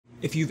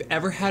If you've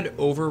ever had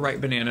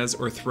overripe bananas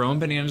or thrown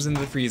bananas into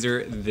the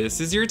freezer,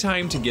 this is your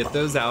time to get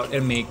those out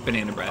and make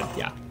banana bread.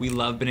 Yeah, we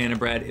love banana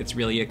bread. It's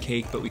really a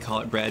cake, but we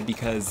call it bread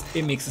because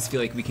it makes us feel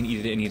like we can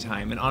eat it at any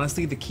time. And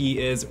honestly, the key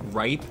is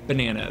ripe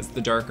bananas.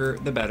 The darker,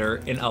 the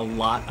better, and a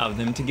lot of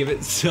them to give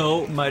it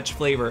so much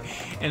flavor.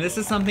 And this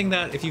is something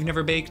that if you've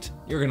never baked,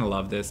 you're gonna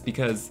love this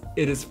because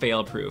it is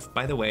fail-proof.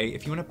 By the way,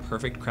 if you want a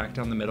perfect crack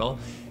down the middle,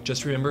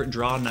 just remember,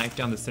 draw a knife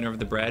down the center of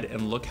the bread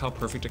and look how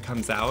perfect it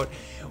comes out.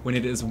 When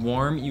it is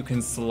warm, you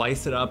can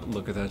slice it up,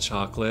 look at that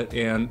chocolate,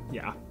 and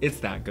yeah, it's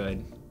that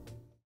good.